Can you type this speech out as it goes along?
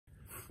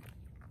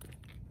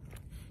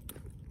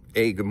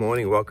Hey, good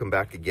morning. Welcome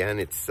back again.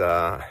 It's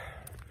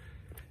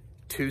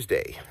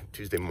Tuesday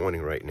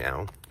morning right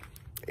now,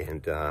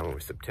 and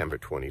we're September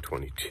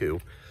 2022.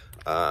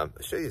 I'll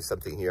show you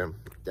something here.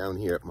 Down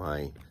here at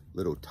my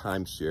little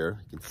timeshare,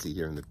 you can see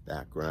here in the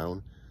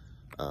background.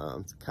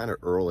 It's kind of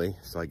early,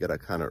 so I got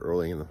up kind of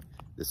early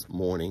this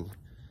morning.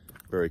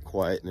 Very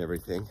quiet and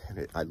everything.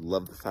 And I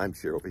love the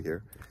timeshare over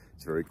here.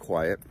 It's very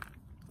quiet.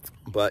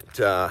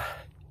 But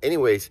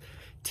anyways,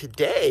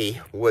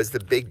 today was the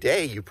big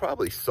day. You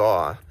probably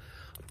saw.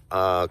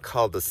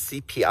 Called the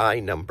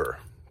CPI number,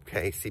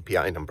 okay,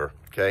 CPI number,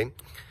 okay,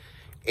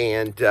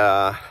 and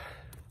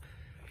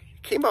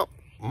came up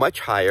much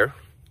higher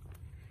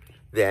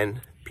than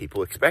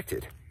people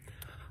expected.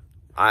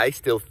 I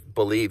still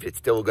believe it's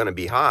still going to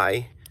be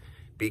high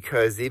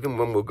because even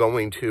when we're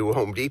going to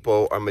Home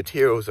Depot, our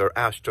materials are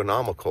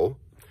astronomical.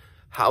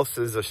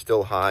 Houses are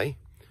still high,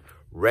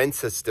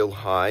 rents are still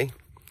high,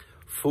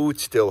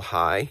 food's still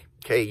high,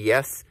 okay,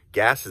 yes,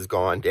 gas has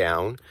gone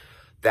down.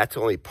 That's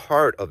only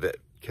part of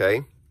it.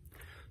 Okay,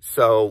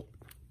 so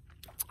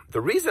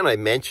the reason I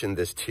mentioned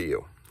this to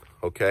you,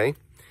 okay,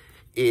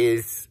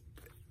 is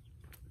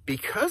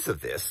because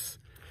of this.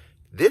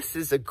 This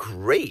is a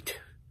great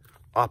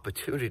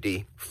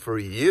opportunity for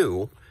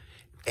you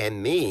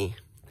and me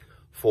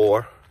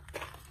for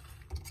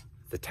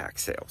the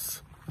tax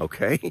sales,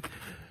 okay?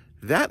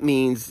 That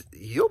means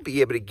you'll be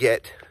able to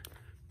get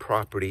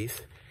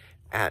properties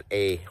at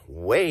a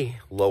way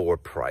lower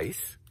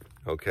price,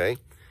 okay?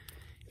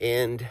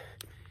 And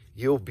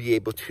you'll be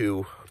able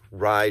to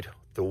ride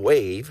the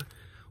wave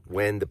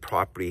when the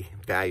property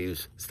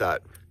values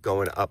start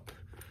going up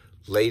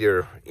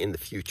later in the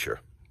future,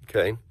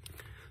 okay?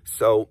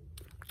 So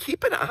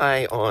keep an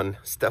eye on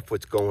stuff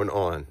what's going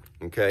on,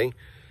 okay?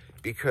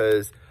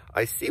 Because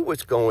I see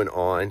what's going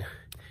on,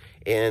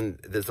 and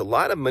there's a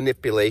lot of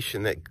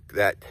manipulation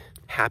that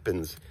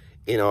happens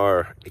in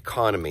our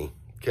economy,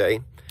 okay?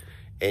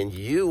 And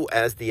you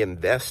as the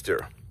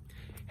investor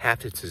have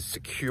to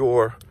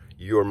secure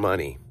your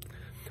money.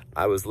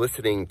 I was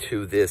listening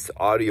to this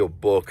audio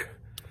book,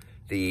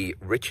 The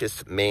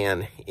Richest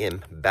Man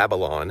in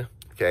Babylon,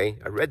 okay?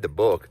 I read the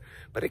book,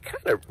 but it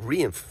kind of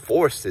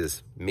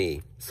reinforces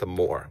me some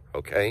more,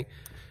 okay?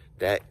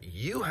 That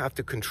you have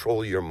to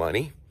control your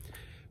money.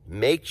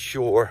 Make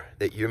sure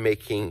that you're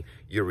making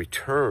your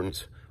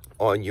returns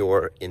on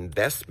your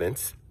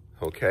investments,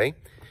 okay?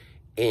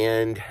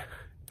 And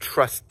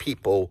trust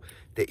people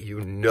that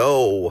you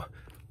know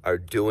are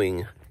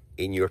doing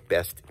in your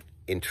best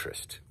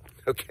interest.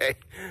 Okay,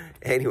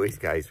 anyways,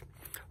 guys,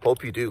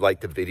 hope you do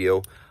like the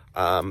video.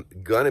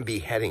 Gonna be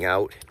heading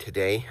out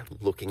today,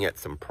 looking at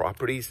some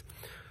properties.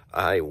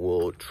 I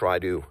will try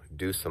to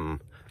do some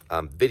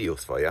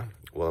videos for you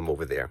while I'm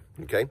over there,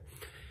 okay?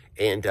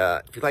 And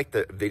if you like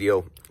the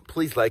video,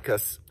 please like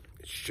us,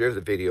 share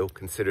the video,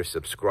 consider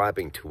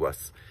subscribing to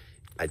us.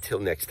 Until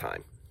next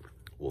time,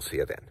 we'll see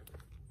you then.